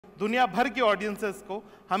दुनिया भर के ऑडियंसेस को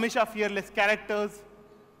हमेशा fearless characters,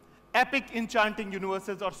 epic enchanting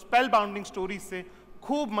universes और स्पेल बाउंडिंग स्टोरीज से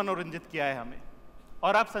खूब मनोरंजित किया है हमें।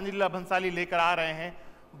 और अब संजय लीला भंसाली लेकर आ रहे हैं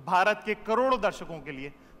भारत के करोड़ों दर्शकों के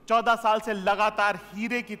लिए 14 साल से लगातार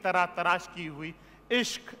हीरे की तरह तराश की हुई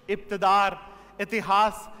इश्क, इब्तिदार,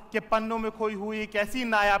 इतिहास के पन्नों में खोई हुई एक ऐसी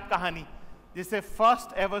नायाब कहानी जिसे his first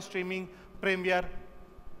ever streaming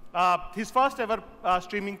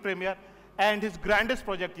premiere and his grandest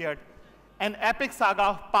project yet, an epic saga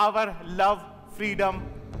of power, love, freedom.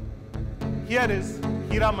 Here is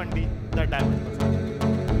Heeramandi, the Diamond Bazaar.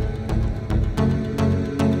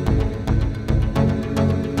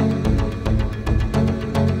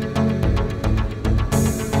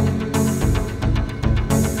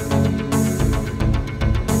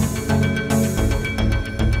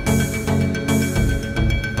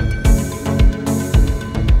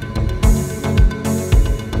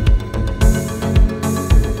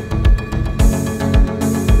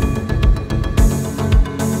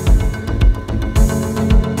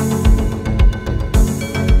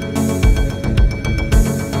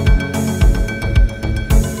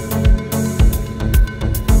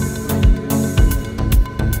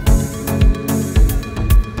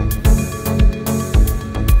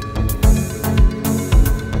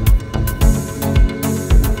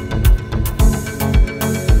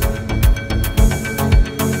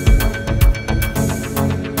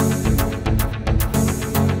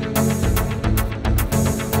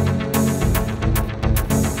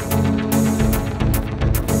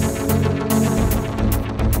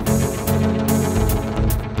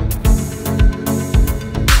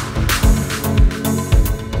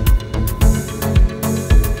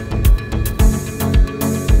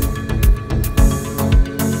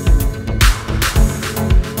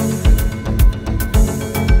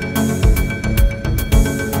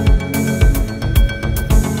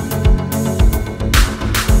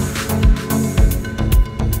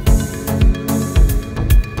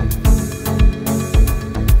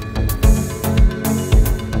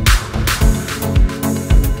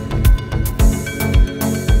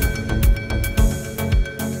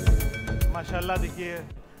 देखिए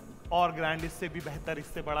और ग्रैंड, इससे भी बेहतर,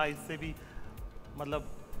 इससे बड़ा, इससे भी मतलब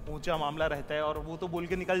ऊंचा मामला रहता है और वो तो बोल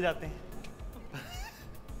के निकल जाते हैं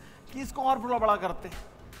कि इसको और बड़ा करते हैं।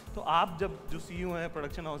 तो आप जब जो सीईओ हैं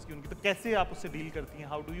प्रोडक्शन हाउस की उनकी, तो कैसे आप उससे डील करती हैं?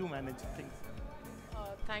 How do you manage things?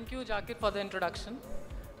 Thank you Zakir for the introduction.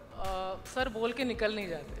 Sir बोल के निकल नहीं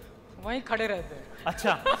जाते, वहीं खड़े रहते हैं।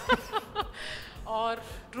 अच्छा। और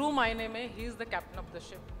ट्रू मायने में he is the captain of the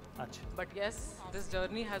ship. अच्छा। But yes, this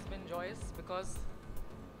journey has been joyous because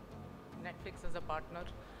Netflix is a partner,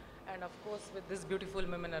 and of course with this beautiful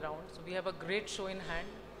women around, so we have a great show in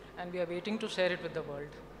hand, and we are waiting to share it with the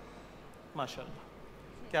world. माशाल्लाह,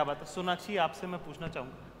 क्या बात है। सोनाक्षी, आपसे मैं पूछना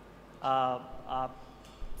चाहूँगा, आप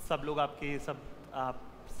सब लोग आपके आप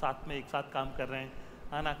साथ में एक साथ काम कर रहे हैं,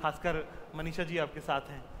 है ना? खासकर मनीषा जी आपके साथ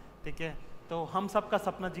हैं, ठीक है? तो हम सब का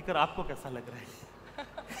सपना जीकर आपको कैसा लग रहा है?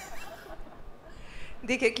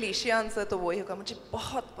 देखिए, क्लीशे आंसर तो वही होगा, मुझे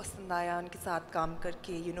बहुत पसंद आया उनके साथ काम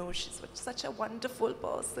करके, you know, she is such a wonderful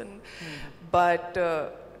person, but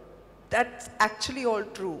that's actually all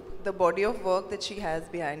true. The body of work that she has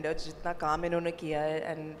behind her, जितना काम इन्होंने किया है,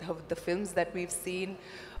 and the films that we have seen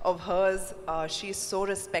of hers, she is so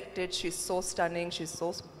respected, she's so stunning, she's so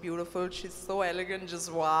beautiful, she's so elegant, just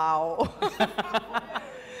wow.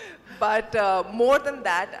 But more than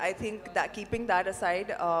that, I think that keeping that aside,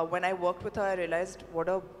 when I worked with her, I realized what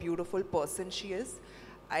a beautiful person she is.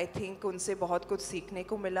 I think unse bahut kuch seekhne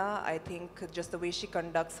ko mila. I think just the way she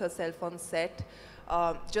conducts herself on set,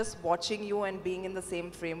 just watching you and being in the same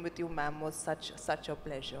frame with you, ma'am, was such a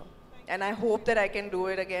pleasure. And I hope that I can do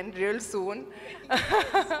it again real soon.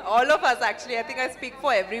 All of us, actually. I think I speak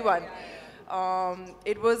for everyone.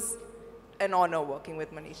 It was an honor working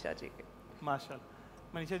with Manisha ji. माशाल्लाह।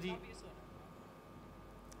 मनीषा जी,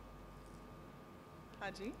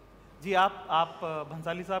 हाँ जी जी, आप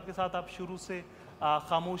भंसाली साहब के साथ आप शुरू से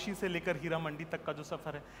खामोशी से लेकर हीरामंडी तक का जो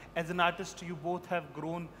सफ़र है, as an artist you both have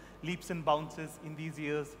grown leaps and bounces in these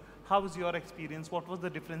years. How was your experience? What was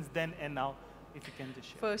the difference then and now, if you can just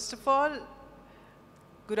share? First of all,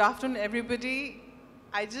 good afternoon everybody.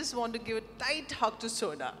 I just want to give a tight hug to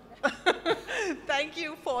Sona. Thank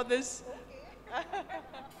you for this.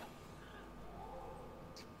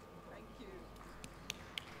 Thank you.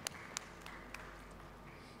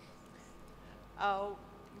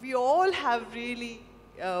 We all have really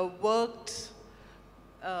worked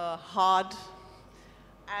hard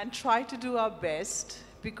and tried to do our best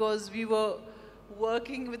because we were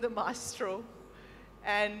working with the maestro.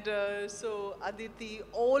 And so Aditi,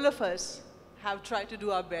 all of us have tried to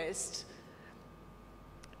do our best.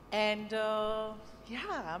 And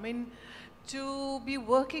yeah, I mean, to be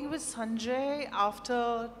working with Sanjay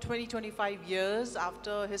after 20-25 years,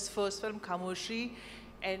 after his first film Khamoshi,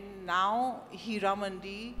 and now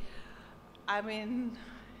Heeramandi, I mean,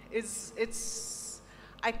 it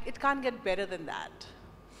can't get better than that.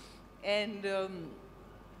 And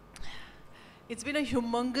it's been a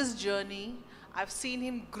humongous journey. I've seen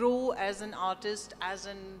him grow as an artist, as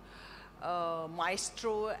an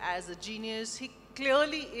maestro, as a genius. He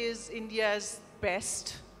clearly is India's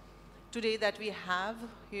best today that we have.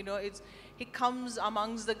 You know, he comes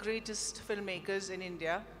amongst the greatest filmmakers in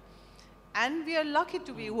India. And we are lucky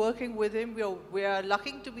to be working with him. We are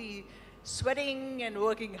lucky to be sweating and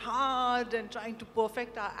working hard and trying to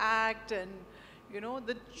perfect our act. And, you know,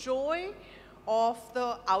 the joy of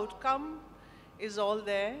the outcome is all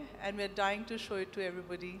there. And we're dying to show it to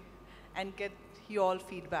everybody and get your all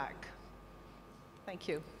feedback. Thank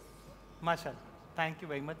you. माशाल्लाह, thank you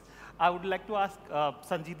very much. I would like to ask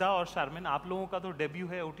संजीदा और शारमिन, आप लोगों का तो debut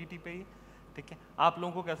है OTT पे ही, ठीक है? आप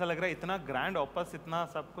लोगों को कैसा लग रहा है? इतना ग्रैंड ऑपस, इतना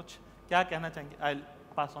सब कुछ, क्या कहना चाहेंगे? I'll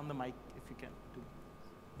pass on the mic if you can.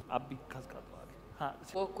 आप भी खस खा दो आगे. हाँ.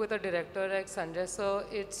 Work with a director like Sanjay sir,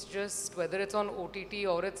 it's just whether it's on OTT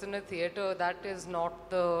or it's in a theater, that is not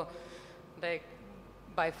the like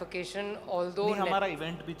bifurcation. Although नहीं, हमारा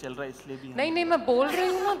event भी चल रहा है इसलिए भी. नहीं मैं बोल रही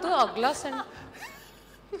हूँ ना, तो अगला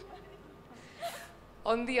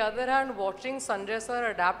On the other hand, watching Sanjay sir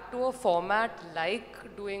adapt to a format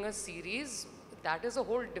like doing a series, that is a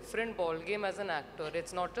whole different ball game as an actor.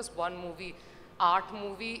 It's not just one movie. 8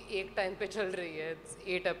 movie एक time पे चल रही है. It's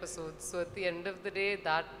 8 episodes. So at the end of the day,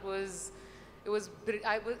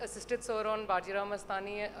 I assisted sir on Bajirao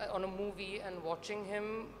Mastani on a movie, and watching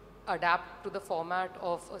him adapt to the format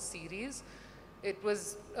of a series, it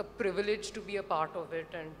was a privilege to be a part of it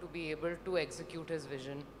and to be able to execute his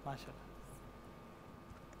vision. माशाल्लाह.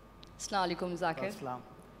 अस्सलाम वालेकुम Zakir.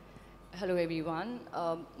 Hello everyone.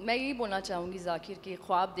 मैं यही बोलना चाहूँगी ज़ाकिर कि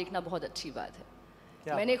ख्वाब देखना बहुत अच्छी बात है.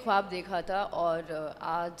 मैंने ख्वाब देखा था और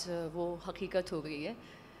आज वो हकीकत हो गई है.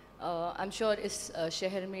 आई एम श्योर इस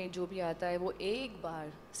शहर में जो भी आता है वो एक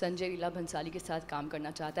बार संजय लीला भंसाली के साथ काम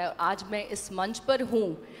करना चाहता है. और आज मैं इस मंच पर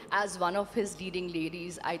हूँ as one of his leading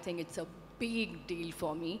ladies. I think it's a big deal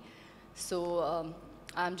for me. So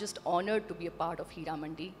I am just honoured to be a part of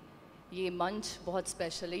Heeramandi. ये मंच बहुत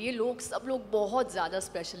स्पेशल है. ये लोग सब लोग बहुत ज़्यादा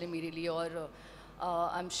स्पेशल है मेरे लिए. और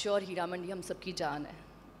आई एम श्योर हीरामंडी हम सबकी जान है.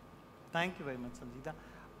 थैंक यू वेरी मच संजीदा.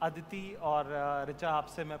 अदिति और रिचा,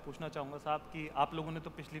 आपसे मैं पूछना चाहूँगा साहब कि आप लोगों ने तो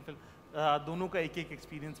पिछली फिल्म दोनों का एक एक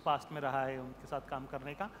एक्सपीरियंस पास्ट में रहा है उनके साथ काम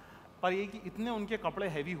करने का, पर ये कि इतने उनके कपड़े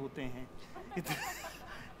हैवी होते हैं.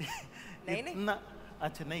 नहीं.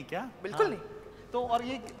 अच्छा नहीं क्या? बिल्कुल नहीं. तो और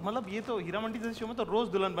ये मतलब ये तो हीरामंडी जैसे शो में तो रोज़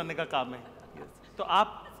दुल्हन बनने का काम है. तो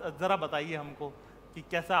आप ज़रा बताइए हमको कि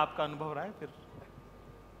कैसा आपका अनुभव रहा है. फिर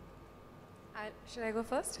Should I go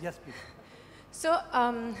first? Yes, please. So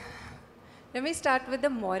let me start with the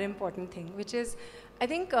more important thing, which is I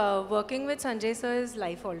think working with Sanjay sir is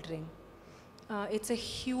life-altering. It's a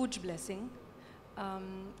huge blessing.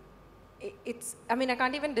 I mean, I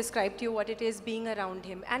can't even describe to you what it is being around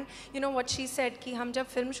him. And you know what she said, कि हम जब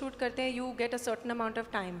film shoot करते हैं, you get a certain amount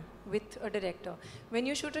of time with a director. When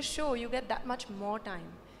you shoot a show, you get that much more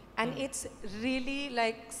time. And it's really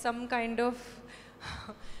like some kind of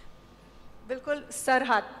बिल्कुल sir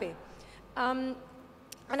हाथ पे.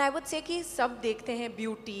 And I would say कि सब देखते हैं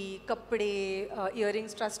beauty, कपड़े,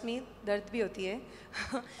 earrings, trust me, दर्द भी होती है.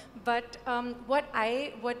 But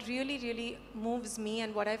what really moves me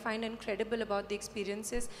and what I find incredible about the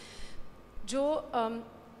experience is जो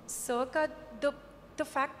sir का the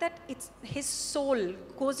fact that it's his soul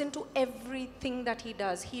goes into everything that he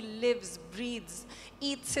does. He lives, breathes,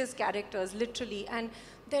 eats his characters literally, and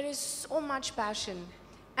there is so much passion.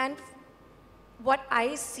 And what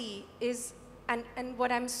I see is, and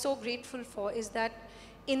what I'm so grateful for is that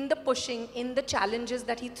in the pushing, in the challenges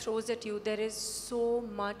that he throws at you, there is so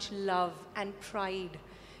much love and pride,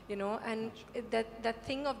 you know, and that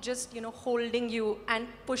thing of just, you know, holding you and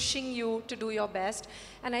pushing you to do your best.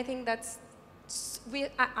 And I think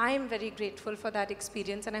I am very grateful for that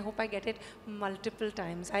experience, and I hope I get it multiple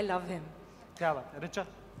times. I love him. क्या बात है. Richa,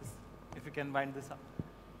 if you can wind this up.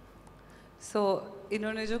 So,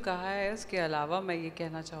 इन्होंने जो कहा है उसके अलावा मैं ये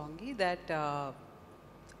कहना चाहूँगी that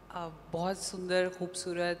बहुत सुंदर,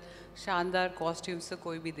 खूबसूरत, शानदार कॉस्ट्यूम्स तो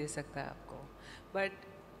कोई भी दे सकता है आपको. But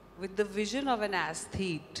with the vision of an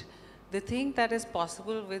aesthete, the thing that is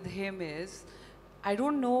possible with him is, I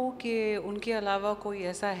don't know कि उनके अलावा कोई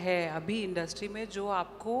ऐसा है अभी इंडस्ट्री में जो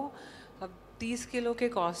आपको 30 किलो के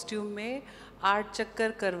कॉस्ट्यूम में 8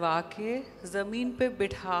 चक्कर करवा के ज़मीन पे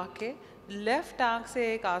बिठा के लेफ्ट आंख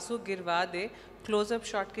से एक आंसू गिरवा दे क्लोजअप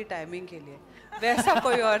शॉट की टाइमिंग के लिए, वैसा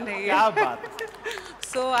कोई और नहीं है। क्या बात।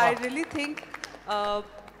 सो आई रियली थिंक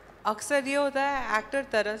अक्सर ये होता है एक्टर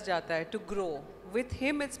तरस जाता है to grow, with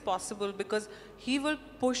him it's possible because he will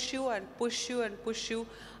push you and push you and push you,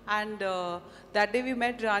 and that day we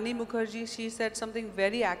met Rani Mukherjee, she said something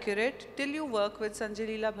very accurate, till you work with Sanjay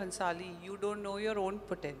Leela Bhansali you don't know your own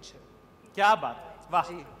potential. क्या बात,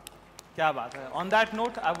 वाह क्या बात है। On that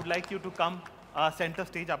note I would like you to come center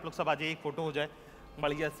stage, आप लोग सब आ जाइए, एक फोटो हो जाए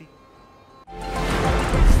बढ़िया सी।